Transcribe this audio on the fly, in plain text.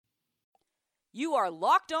You are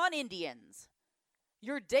Locked On Indians,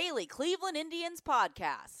 your daily Cleveland Indians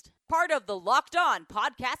podcast. Part of the Locked On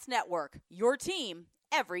Podcast Network, your team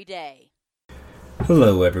every day.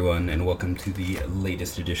 Hello, everyone, and welcome to the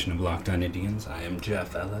latest edition of Locked On Indians. I am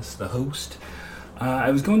Jeff Ellis, the host.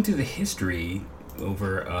 I was going through the history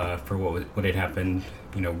over for what had happened,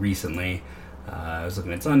 recently. I was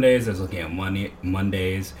looking at Sundays, I was looking at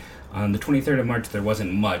Mondays. On the 23rd of March, there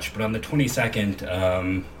wasn't much, but on the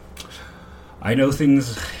 22nd, I know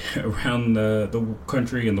things around the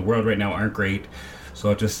country and the world right now aren't great, so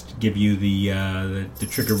I'll just give you the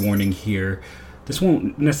trigger warning here. This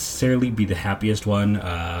won't necessarily be the happiest one.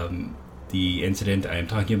 The incident I am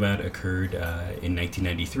talking about occurred in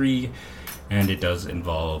 1993, and it does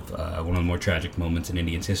involve one of the more tragic moments in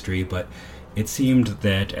Indians history, but it seemed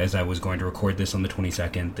that as I was going to record this on the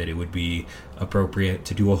 22nd, that it would be appropriate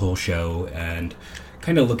to do a whole show and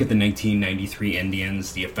kind of look at the 1993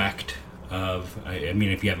 Indians, the effect of,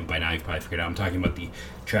 if you haven't by now, you've probably figured out, I'm talking about the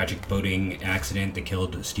tragic boating accident that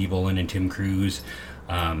killed Steve Olin and Tim Crews.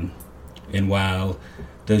 And while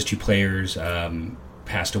those two players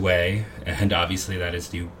passed away, and obviously that is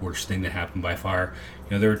the worst thing that happened by far,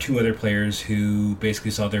 there were two other players who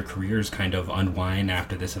basically saw their careers kind of unwind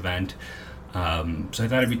after this event. So I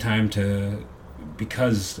thought it'd be time to,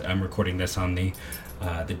 because I'm recording this on the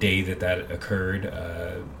day that occurred,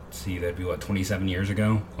 that'd be 27 years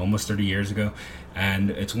ago, almost 30 years ago, and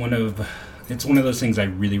it's one of those things I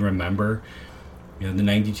really remember. The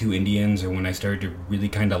 92 Indians are when I started to really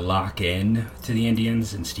kind of lock in to the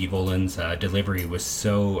Indians, and Steve Olin's delivery was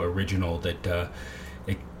so original that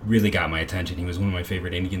it really got my attention. He was one of my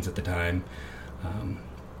favorite Indians at the time.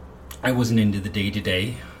 I wasn't into the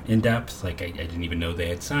day-to-day in depth. I didn't even know they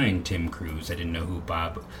had signed Tim Crews. I didn't know who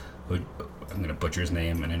Bob, I'm going to butcher his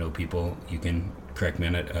name, and I know people, you can correct me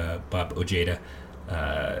on it, Bob Ojeda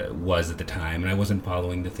was at the time, and I wasn't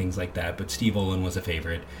following the things like that, but Steve Olin was a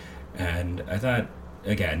favorite, and I thought,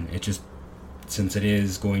 again, it just, since it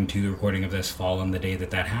is going to, the recording of this fall on the day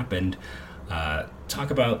that happened, talk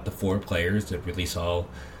about the four players that really saw,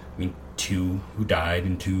 two who died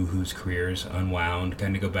and two whose careers unwound,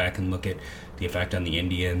 kind of go back and look at the effect on the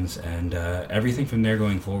Indians and everything from there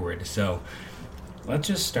going forward. So let's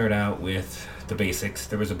just start out with the basics.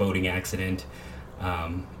 There was a boating accident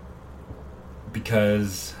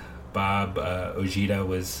because Bob Ojeda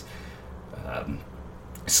was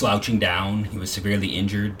slouching down. He was severely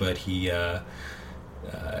injured, but he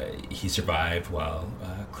survived while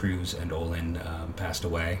Crews and Olin passed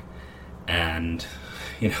away. And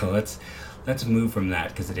let's move from that,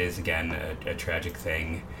 because it is, again, a tragic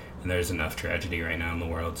thing, and there's enough tragedy right now in the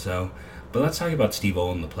world. But let's talk about Steve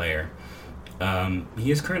Olin, the player.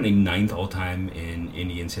 He is currently 9th all-time in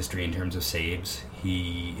Indians history in terms of saves.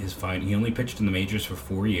 He only pitched in the majors for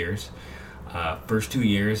 4 years. First 2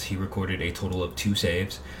 years, he recorded a total of 2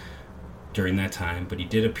 saves during that time, but he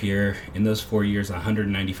did appear in those 4 years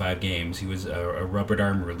 195 games. He was a rubbered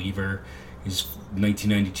arm reliever. His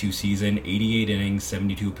 1992 season, 88 innings,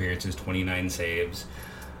 72 appearances, 29 saves.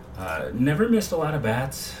 Never missed a lot of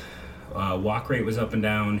bats. Walk rate was up and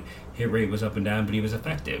down, hit rate was up and down, but he was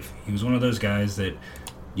effective. He was one of those guys that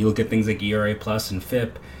you look at things like ERA plus and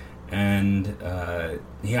FIP, and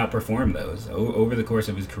he outperformed those over the course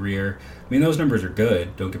of his career. Those numbers are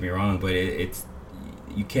good, don't get me wrong, but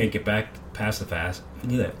you can't get past the fact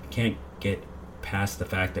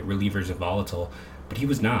that relievers are volatile. But he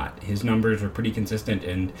was not. His numbers were pretty consistent,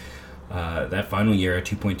 and that final year, a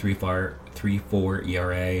 2.34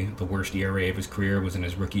 ERA, the worst ERA of his career was in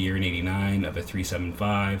his rookie year in '89 of a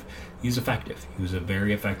 3.75. He was effective. He was a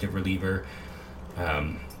very effective reliever.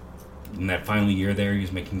 In that final year there, he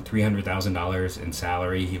was making $300,000 in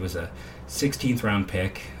salary. He was a 16th round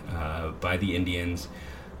pick by the Indians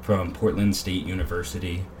from Portland State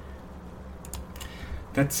University.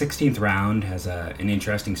 That 16th round has an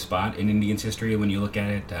interesting spot in Indians history when you look at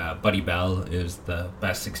it. Buddy Bell is the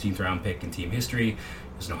best 16th round pick in team history. He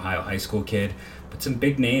was an Ohio high school kid. But some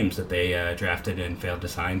big names that they drafted and failed to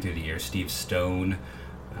sign through the years: Steve Stone,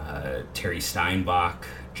 Terry Steinbach,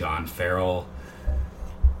 John Farrell.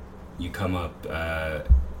 You come up,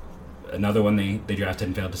 another one they drafted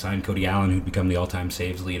and failed to sign, Cody Allen, who'd become the all-time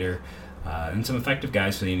saves leader. And some effective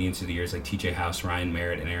guys for the Indians through the years, like TJ House, Ryan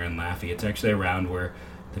Merritt, and Aaron Laffey. It's actually a round where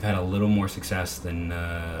they've had a little more success than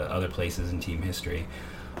other places in team history.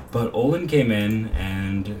 But Olin came in,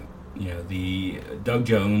 and the Doug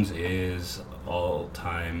Jones is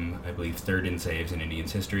all-time, I believe, 3rd in saves in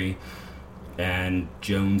Indians history. And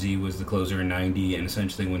Jonesy was the closer in '90, and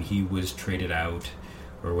essentially when he was traded out,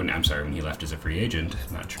 or when he left as a free agent,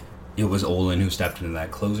 not true. It was Olin who stepped into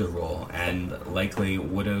that closer role, and likely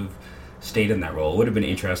would have stayed in that role. It would have been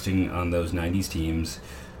interesting on those 90s teams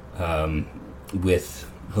with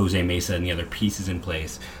Jose Mesa and the other pieces in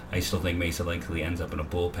place. I still think Mesa likely ends up in a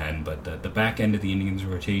bullpen, but the back end of the Indians'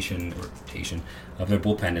 rotation of their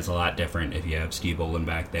bullpen is a lot different if you have Steve Olin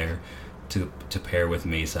back there to pair with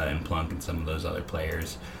Mesa and Plunk and some of those other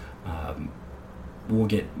players. We'll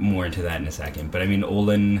get more into that in a second. But I mean,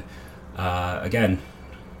 Olin, again,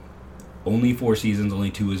 only 4 seasons,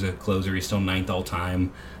 only 2 as a closer. He's still 9th all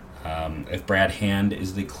time. If Brad Hand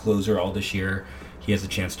is the closer all this year, he has a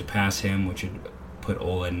chance to pass him, which would put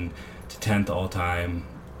Olin to 10th all time.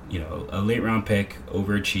 You know, a late round pick,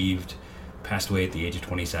 overachieved, passed away at the age of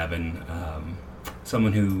 27.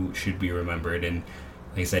 Someone who should be remembered, and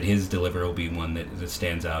like I said, his delivery will be one that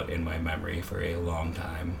stands out in my memory for a long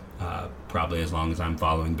time, probably as long as I'm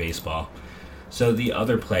following baseball. So the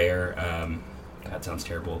other player, that sounds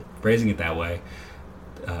terrible, phrasing it that way.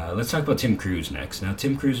 Let's talk about Tim Crews next. Now,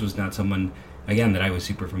 Tim Crews was not someone, again, that I was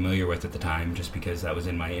super familiar with at the time, just because that was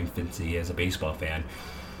in my infancy as a baseball fan.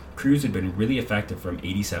 Crews had been really effective from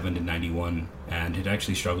 87 to 91 and had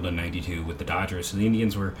actually struggled in 92 with the Dodgers. So the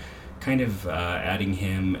Indians were kind of adding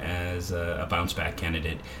him as a bounce-back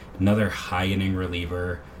candidate. Another high-inning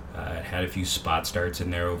reliever, had a few spot starts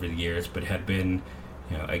in there over the years, but had been,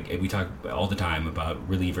 you know, we talk all the time about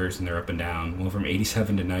relievers and their up and down. Well, from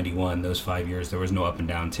 87 to 91, those 5 years, there was no up and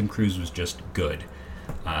down. Tim Crews was just good.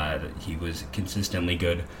 He was consistently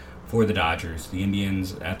good for the Dodgers. The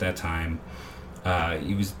Indians at that time,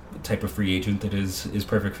 he was the type of free agent that is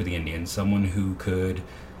perfect for the Indians. Someone who could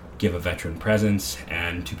give a veteran presence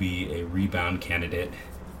and to be a rebound candidate.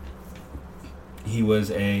 He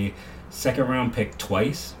was a second-round pick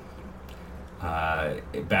twice.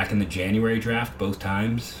 Back in the January draft, both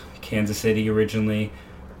times. Kansas City originally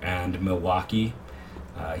and Milwaukee.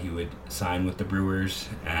 He would sign with the Brewers,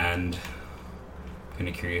 and I'm kind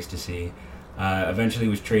of curious to see. Eventually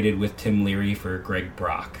was traded with Tim Leary for Greg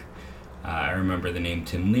Brock. I remember the name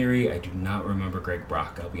Tim Leary. I do not remember Greg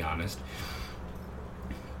Brock, I'll be honest.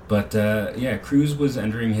 But yeah, Crews was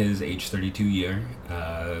entering his age 32 year.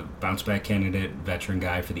 Bounce-back candidate, veteran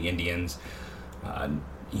guy for the Indians.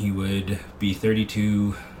 He would be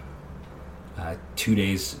 32 2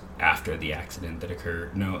 days after the accident that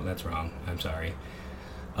occurred. No, that's wrong. I'm sorry.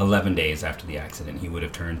 11 days after the accident, he would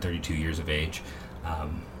have turned 32 years of age.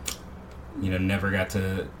 Never got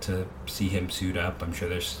to see him suit up. I'm sure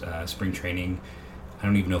there's spring training. I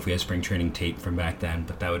don't even know if we have spring training tape from back then,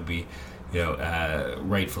 but that would be,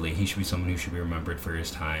 rightfully, he should be someone who should be remembered for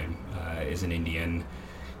his time as an Indian,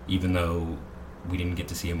 even though we didn't get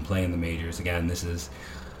to see him play in the majors. Again, this is,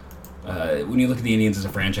 when you look at the Indians as a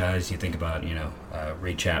franchise, you think about,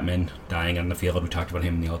 Ray Chapman dying on the field. We talked about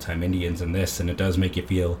him in the All-Time Indians and this, and it does make you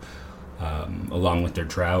feel, along with their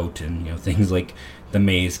drought and, things like the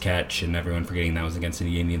Mays catch and everyone forgetting that was against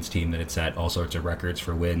the Indians team that had set all sorts of records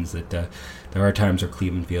for wins, that there are times where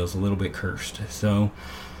Cleveland feels a little bit cursed. So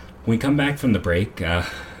when we come back from the break,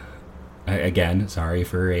 again, sorry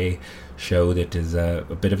for a show that is a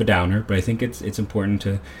bit of a downer, but I think it's important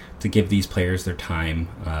to give these players their time,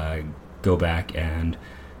 go back and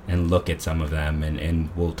look at some of them, and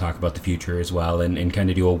we'll talk about the future as well, and kind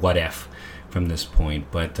of do a what if from this point.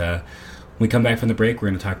 But when we come back from the break, we're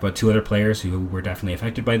going to talk about 2 other players who were definitely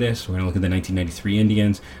affected by this. We're going to look at the 1993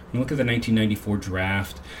 Indians, we're going to look at the 1994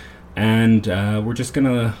 draft, and we're just going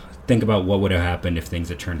to think about what would have happened if things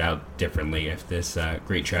had turned out differently, if this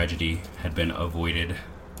great tragedy had been avoided.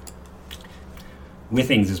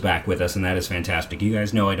 Withings is back with us, and that is fantastic. You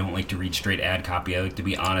guys know I don't like to read straight ad copy. I like to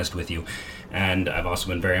be honest with you. And I've also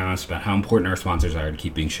been very honest about how important our sponsors are to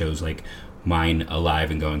keeping shows like mine alive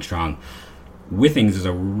and going strong. Withings is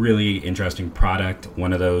a really interesting product.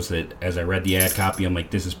 One of those that, as I read the ad copy, I'm like,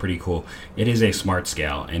 this is pretty cool. It is a smart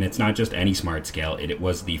scale, and it's not just any smart scale. It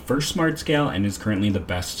was the first smart scale and is currently the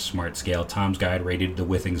best smart scale. Tom's Guide rated the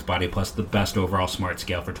Withings Body Plus the best overall smart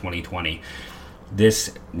scale for 2020.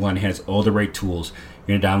 This one has all the right tools.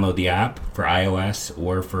 You're going to download the app for iOS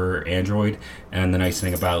or for Android. And the nice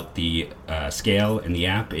thing about the scale in the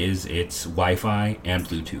app is it's Wi-Fi and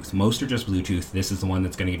Bluetooth. Most are just Bluetooth. This is the one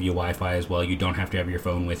that's going to give you Wi-Fi as well. You don't have to have your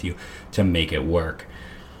phone with you to make it work.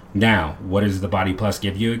 Now, what does the Body Plus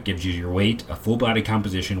give you? It gives you your weight, a full body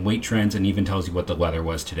composition, weight trends, and even tells you what the weather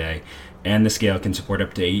was today. And the scale can support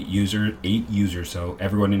up to 8 users, so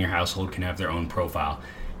everyone in your household can have their own profile.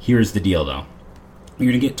 Here's the deal, though.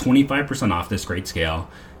 You're going to get 25% off this great scale.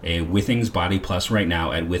 a Withings Body Plus right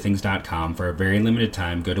now at withings.com. For a very limited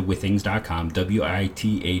time, go to withings.com,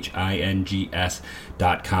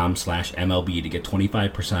 withings.com/MLB to get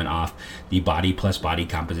 25% off the Body Plus Body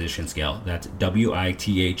Composition Scale. That's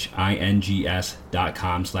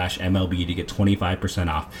withings.com/MLB to get 25%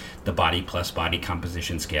 off the Body Plus Body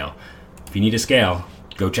Composition Scale. If you need a scale,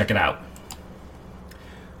 go check it out.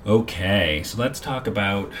 Okay, so let's talk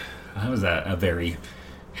about, that was a very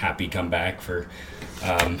happy comeback for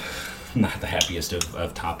not the happiest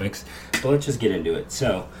of topics, but let's just get into it.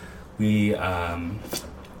 So we Bob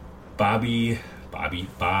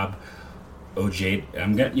Ojeda.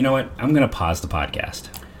 I'm gonna pause the podcast.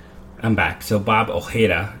 I'm back. So Bob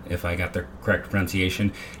Ojeda, if I got the correct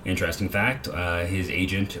pronunciation. Interesting fact: his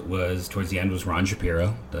agent towards the end was Ron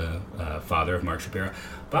Shapiro, the father of Mark Shapiro.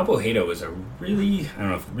 Bob Ojeda was but he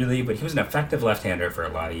was an effective left-hander for a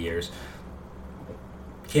lot of years.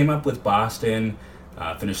 Came up with Boston,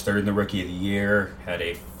 finished third in the Rookie of the Year.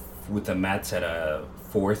 With the Mets, had a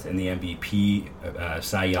fourth in the MVP,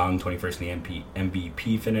 Cy Young, 21st in the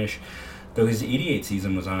MVP finish. Though his 88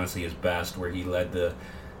 season was honestly his best, where he led the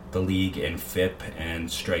league in FIP and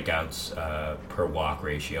strikeouts per walk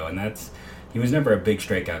ratio, and he was never a big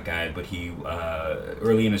strikeout guy, but he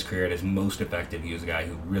early in his career at his most effective, he was a guy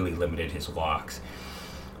who really limited his walks.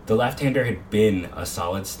 The left-hander had been a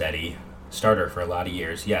solid, steady starter for a lot of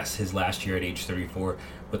years. Yes, his last year at age 34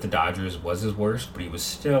 with the Dodgers was his worst, but he was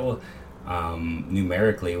still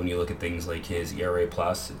numerically, when you look at things like his ERA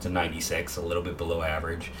plus, it's a 96, a little bit below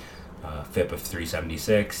average, FIP of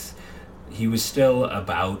 376. He was still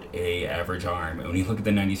about a average arm. And when you look at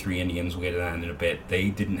the 93 Indians, we'll get to that in a bit, they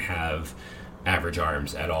didn't have average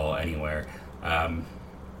arms at all anywhere.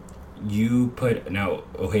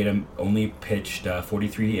 Ojeda only pitched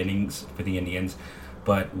 43 innings for the Indians,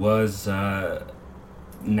 but was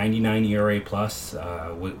 99 ERA plus,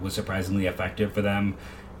 was surprisingly effective for them.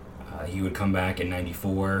 He would come back in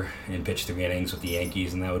 94 and pitch 3 innings with the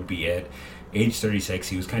Yankees, and that would be it. Age 36,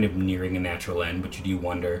 he was kind of nearing a natural end, but you do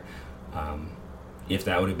wonder if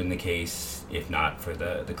that would have been the case if not for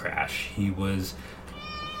the crash.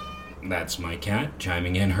 That's my cat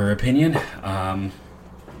chiming in her opinion.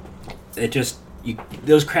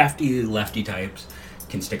 Those crafty lefty types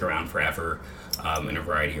can stick around forever in a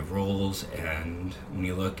variety of roles, and when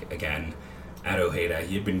you look again at Ojeda,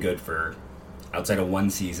 he had been good for, outside of one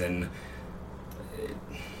season,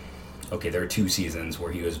 there were 2 seasons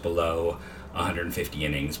where he was below 150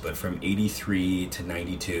 innings, but from 83 to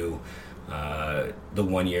 92, the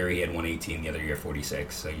one year he had 118, the other year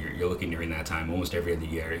 46. So you're looking during that time, almost every other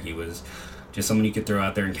year, he was just someone you could throw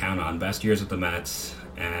out there and count on. Best years with the Mets,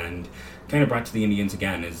 and kind of brought to the Indians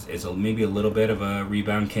again is maybe a little bit of a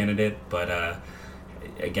rebound candidate, but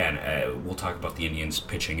again, we'll talk about the Indians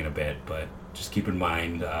pitching in a bit, but just keep in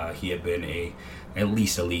mind he had been at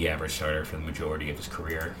least a league average starter for the majority of his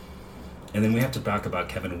career. And then we have to talk about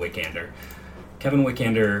Kevin Wickander. Kevin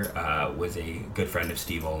Wickander was a good friend of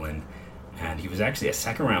Steve Olin, and he was actually a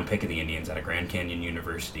second-round pick of the Indians out of Grand Canyon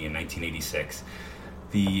University in 1986.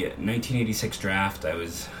 The 1986 draft, I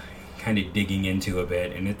was kind of digging into a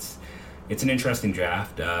bit, and it's an interesting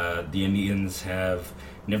draft. The Indians have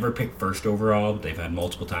never picked first overall. They've had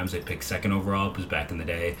multiple times they picked second overall, because back in the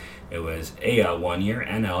day, it was AL one year,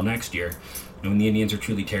 NL next year. And when the Indians are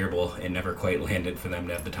truly terrible, it never quite landed for them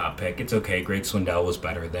to have the top pick. It's okay. Greg Swindell was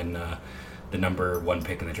better than the number 1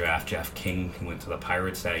 pick in the draft, Jeff King, who went to the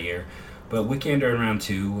Pirates that year. But Wickander in round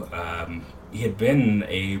 2, he had been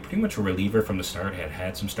pretty much a reliever from the start,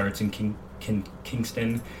 had some starts in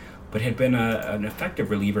Kingston, but had been an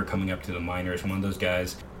effective reliever coming up to the minors. One of those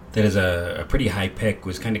guys that is a pretty high pick,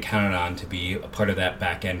 was kind of counted on to be a part of that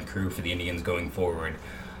back-end crew for the Indians going forward.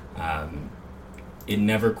 It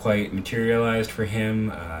never quite materialized for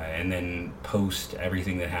him, and then post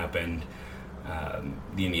everything that happened,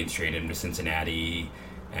 the Indians traded him to Cincinnati,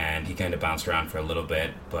 and he kind of bounced around for a little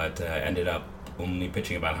bit, but ended up only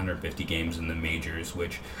pitching about 150 games in the majors,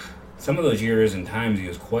 which some of those years and times he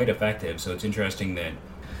was quite effective. So it's interesting that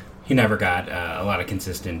he never got a lot of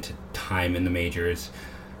consistent time in the majors.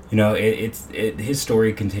 His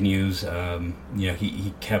story continues.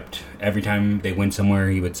 He kept, every time they went somewhere,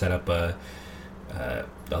 he would set up a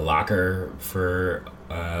locker for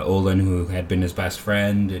Olin, who had been his best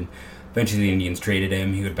friend, and eventually the Indians traded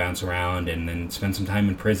him. He would bounce around and then spend some time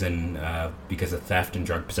in prison because of theft and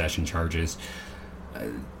drug possession charges.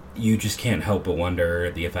 You just can't help but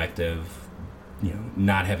wonder the effect of,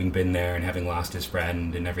 not having been there and having lost his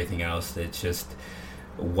friend and everything else. It's just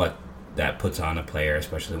what that puts on a player,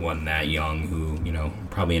 especially one that young, who,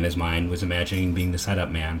 probably in his mind was imagining being the setup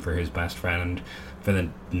man for his best friend for the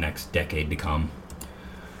next decade to come.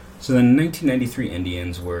 So the 1993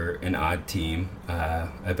 Indians were an odd team.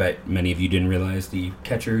 I bet many of you didn't realize the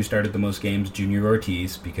catcher who started the most games, Junior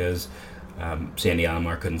Ortiz, because Sandy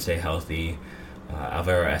Alomar couldn't stay healthy.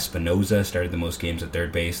 Alvaro Espinoza started the most games at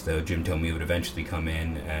third base, though Jim Thome would eventually come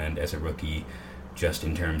in, and as a rookie, just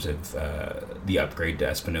in terms of the upgrade to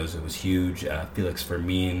Espinoza was huge. Felix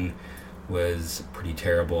Fermin was pretty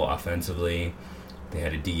terrible offensively. They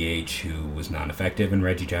had a DH who was non-effective in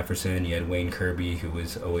Reggie Jefferson. You had Wayne Kirby, who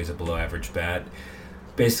was always a below-average bat.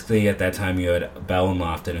 Basically, at that time, you had Bell and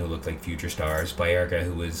Lofton, who looked like future stars, Baerga,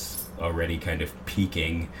 who was already kind of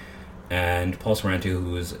peaking, and Paul Sorrento,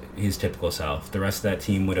 who was his typical self. The rest of that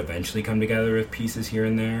team would eventually come together with pieces here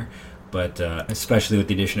and there, but especially with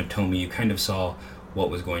the addition of Thome, you kind of saw what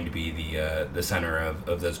was going to be the center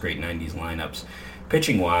of those great 90s lineups.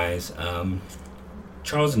 Pitching-wise,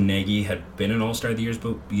 Charles Nagy had been an all-star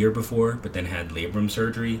the year before, but then had labrum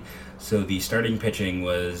surgery. So the starting pitching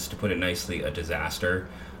was, to put it nicely, a disaster.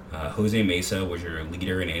 Jose Mesa was your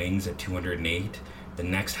leader in innings at 208. The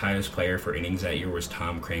next highest player for innings that year was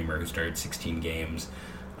Tom Kramer, who started 16 games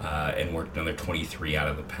and worked another 23 out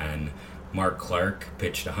of the pen. Mark Clark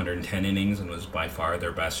pitched 110 innings and was by far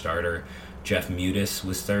their best starter. Jeff Mutis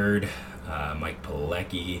was third. Mike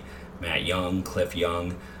Pilecki, Matt Young, Cliff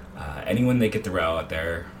Young. Anyone they could throw out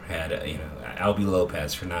there had, Albie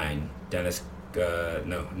Lopez for 9.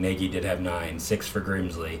 Nagy did have 9. 6 for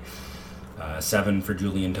Grimsley. 7 for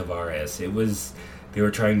Julian Tavares. They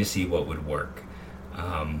were trying to see what would work.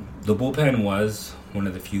 The bullpen was one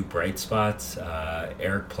of the few bright spots.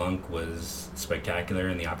 Eric Plunk was spectacular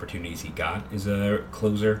in the opportunities he got as a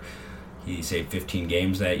closer. He saved 15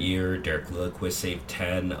 games that year. Derek Lilliquist saved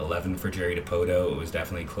 10, 11 for Jerry DiPoto. It was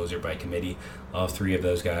definitely closer by committee. All 3 of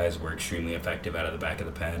those guys were extremely effective out of the back of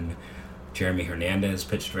the pen. Jeremy Hernandez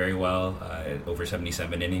pitched very well, over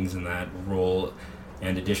 77 innings in that role.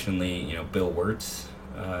 And additionally, Bill Wirtz,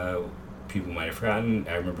 people might have forgotten.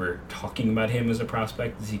 I remember talking about him as a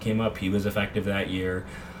prospect as he came up. He was effective that year.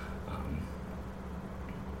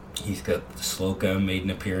 He's got Slocum made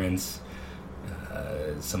an appearance.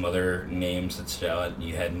 Some other names that stood out.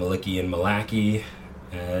 You had Malicki and Malachy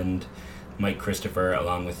and Mike Christopher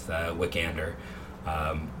along with Wickander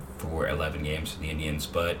for 11 games for the Indians.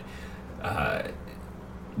 But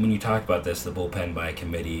when you talk about this, the bullpen by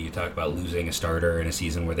committee, you talk about losing a starter in a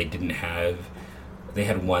season where they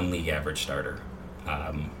had 1 league average starter.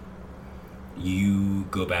 You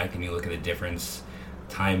go back and you look at the difference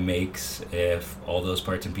time makes if all those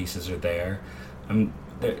parts and pieces are there.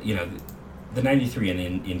 The 93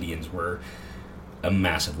 Indians were a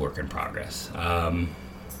massive work in progress.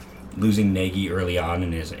 Losing Nagy early on,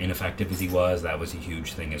 and as ineffective as he was, that was a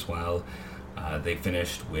huge thing as well. They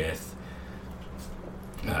finished with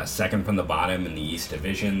second from the bottom in the East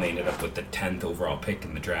Division. They ended up with the 10th overall pick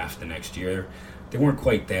in the draft the next year. They weren't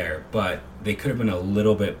quite there, but they could have been a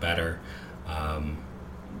little bit better,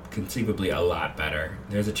 conceivably a lot better.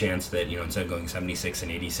 There's a chance that, instead of going 76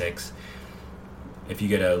 and 86, if you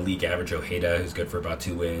get a league average Ojeda who's good for about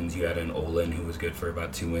 2 wins, you had an Olin who was good for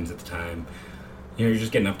about 2 wins at the time, you're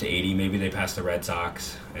just getting up to 80. Maybe they pass the Red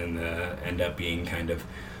Sox and end up being kind of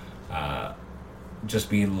just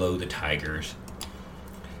below the Tigers.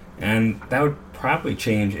 And that would probably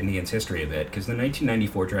change Indians' history a bit, because the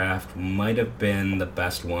 1994 draft might have been the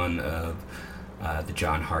best one of the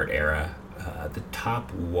John Hart era. The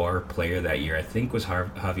top WAR player that year, I think, was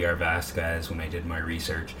Javier Vasquez when I did my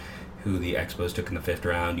research, who the Expos took in the 5th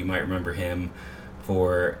round. You might remember him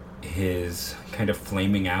for his kind of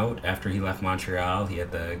flaming out after he left Montreal. He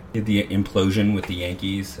had the implosion with the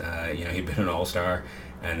Yankees. He'd been an all-star,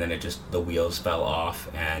 and then the wheels fell off,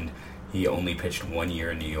 and he only pitched 1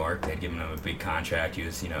 year in New York. They'd given him a big contract. He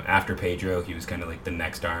was, after Pedro, he was kind of like the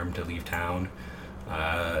next arm to leave town.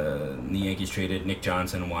 The Yankees traded Nick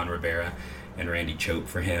Johnson, Juan Rivera, and Randy Choate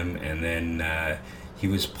for him, and then he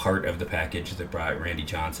was part of the package that brought Randy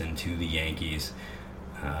Johnson to the Yankees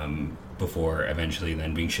before eventually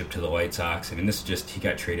then being shipped to the White Sox. He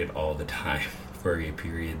got traded all the time for a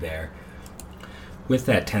period there. With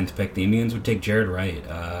that 10th pick, the Indians would take Jared Wright,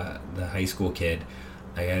 the high school kid.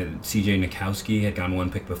 I had C.J. Nikowski had gone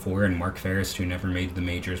 1 pick before, and Mark Ferris, who never made the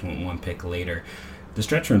majors, went 1 pick later. The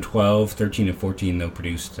stretch from 12, 13, and 14, though,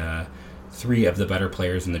 produced 3 of the better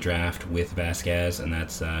players in the draft with Vasquez, and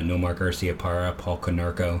that's Nomar Garciaparra, Paul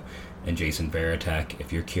Konarko, and Jason Varitek.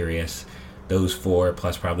 If you're curious, those 4,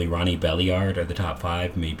 plus probably Ronnie Belliard, are the top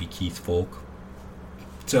 5, maybe Keith Folk.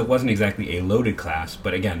 So it wasn't exactly a loaded class,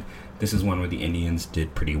 but again, this is one where the Indians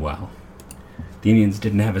did pretty well. The Indians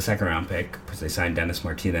didn't have a second-round pick because they signed Dennis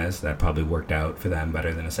Martinez. That probably worked out for them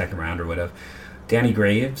better than a second rounder would have. Danny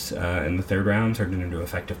Graves in the third round turned into an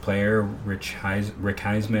effective player. Rick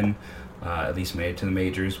Heisman at least made it to the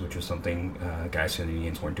majors, which was something guys from the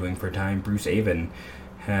Indians weren't doing for a time. Bruce Avon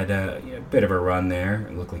had a bit of a run there.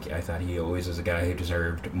 It looked like I thought he always was a guy who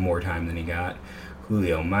deserved more time than he got.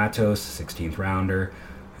 Julio Matos, 16th rounder,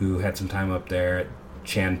 who had some time up there.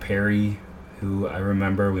 Chan Perry, who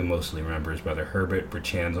we mostly remember his brother Herbert, but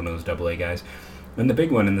Chan's one of those AA guys. And the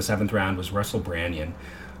big one in the 7th round was Russell Branyan.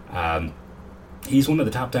 He's one of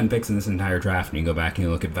the top 10 picks in this entire draft, and you go back and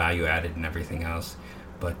you look at value added and everything else.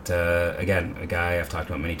 But again, a guy I've talked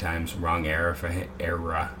about many times, wrong era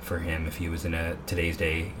for him. If he was in today's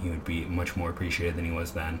day, he would be much more appreciated than he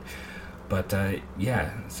was then. But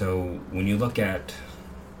so when you look at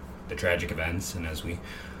the tragic events, and as we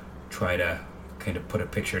try to kind of put a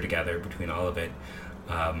picture together between all of it,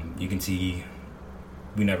 you can see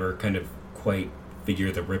we never kind of quite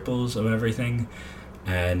figure the ripples of everything,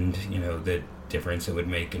 and the difference it would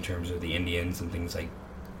make in terms of the Indians and things like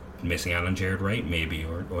missing out on Jared Wright maybe,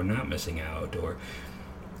 or not missing out, or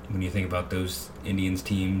when you think about those Indians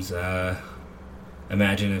teams,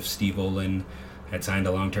 imagine if Steve Olin had signed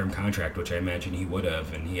a long-term contract, which I imagine he would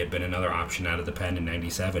have, and he had been another option out of the pen in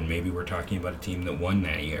 97. Maybe we're talking about a team that won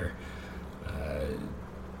that year.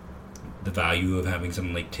 The value of having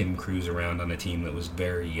someone like Tim Crews around on a team that was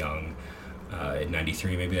very young in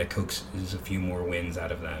 93, maybe that coaxes a few more wins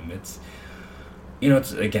out of them. It's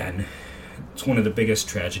one of the biggest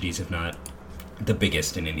tragedies, if not the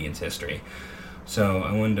biggest, in Indians history. So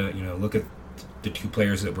I wanted to look at the two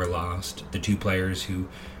players that were lost, the two players who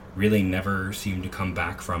really never seemed to come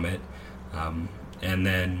back from it, and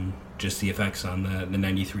then just the effects on the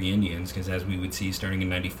 93 Indians, because as we would see starting in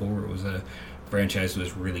 94, it was a franchise that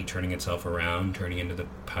was really turning itself around, turning into the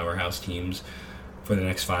powerhouse teams for the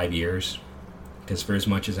next 5 years. Because for as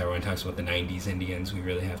much as everyone talks about the 90s Indians, we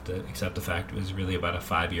really have to accept the fact it was really about a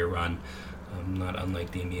 5-year run, not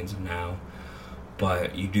unlike the Indians of now.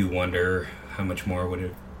 But you do wonder how much more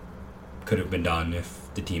could have been done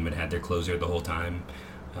if the team had their closer the whole time.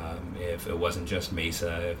 If it wasn't just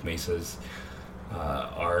Mesa, if Mesa's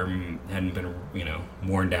arm hadn't been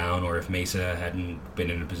worn down, or if Mesa hadn't been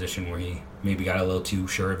in a position where he maybe got a little too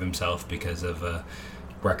sure of himself because of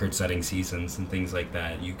record-setting seasons and things like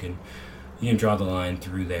that. You can draw the line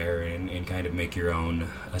through there and kind of make your own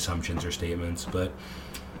assumptions or statements. But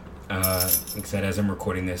like I said, as I'm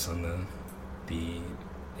recording this on the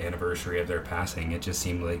anniversary of their passing, it just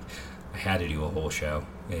seemed like I had to do a whole show.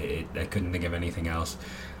 I couldn't think of anything else.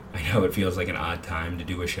 I know it feels like an odd time to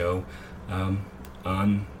do a show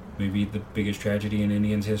on maybe the biggest tragedy in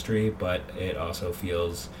Indians history, but it also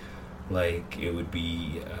feels like it would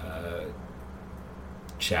be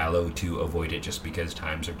shallow to avoid it just because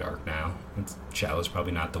times are dark now. Shallow is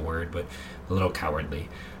probably not the word, but a little cowardly,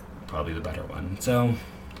 probably the better one. So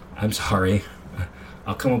I'm sorry.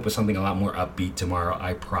 I'll come up with something a lot more upbeat tomorrow,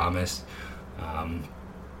 I promise.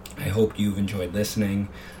 I hope you've enjoyed listening.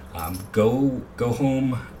 Go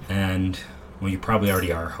home and, well, you probably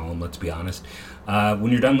already are home, let's be honest.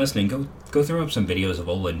 When you're done listening, go throw up some videos of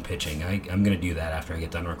Olin pitching. I'm going to do that after I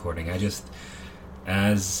get done recording.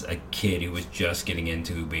 As a kid who was just getting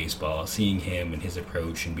into baseball, seeing him and his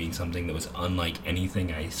approach and being something that was unlike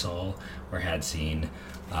anything I saw or had seen,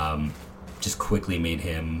 just quickly made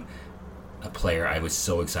him a player I was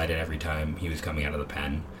so excited every time he was coming out of the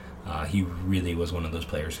pen. He really was one of those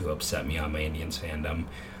players who upset me on my Indians fandom,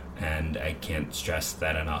 and I can't stress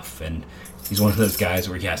that enough. And he's one of those guys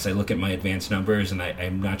where, yes, I look at my advanced numbers and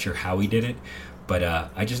I'm not sure how he did it, but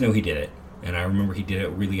I just know he did it. And I remember he did it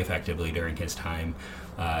really effectively during his time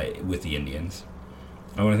with the Indians.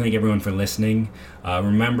 I want to thank everyone for listening.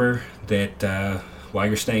 Remember that while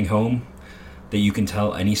you're staying home, that you can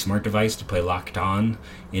tell any smart device to play Locked On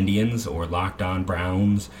Indians or Locked On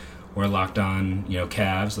Browns or Locked On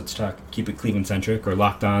Cavs. Let's keep it Cleveland centric, or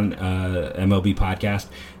Locked On MLB podcast,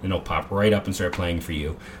 and it'll pop right up and start playing for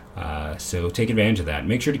you. So take advantage of that.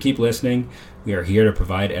 Make sure to keep listening. We are here to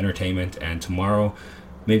provide entertainment, and tomorrow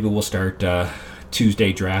maybe we'll start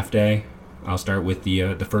Tuesday draft day. I'll start with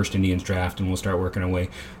the first Indians draft, and we'll start working our way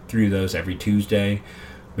through those every Tuesday.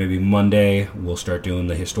 Maybe Monday we'll start doing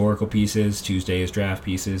the historical pieces. Tuesday is draft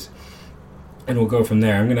pieces. And we'll go from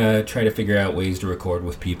there. I'm going to try to figure out ways to record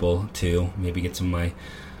with people, too. Maybe get some of my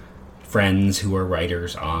friends who are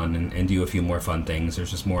writers on and do a few more fun things.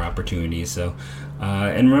 There's just more opportunities. So,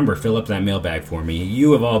 and remember, fill up that mailbag for me.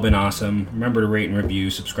 You have all been awesome. Remember to rate and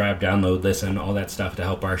review, subscribe, download, listen, all that stuff to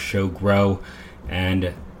help our show grow.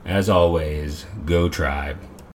 And as always, go Tribe.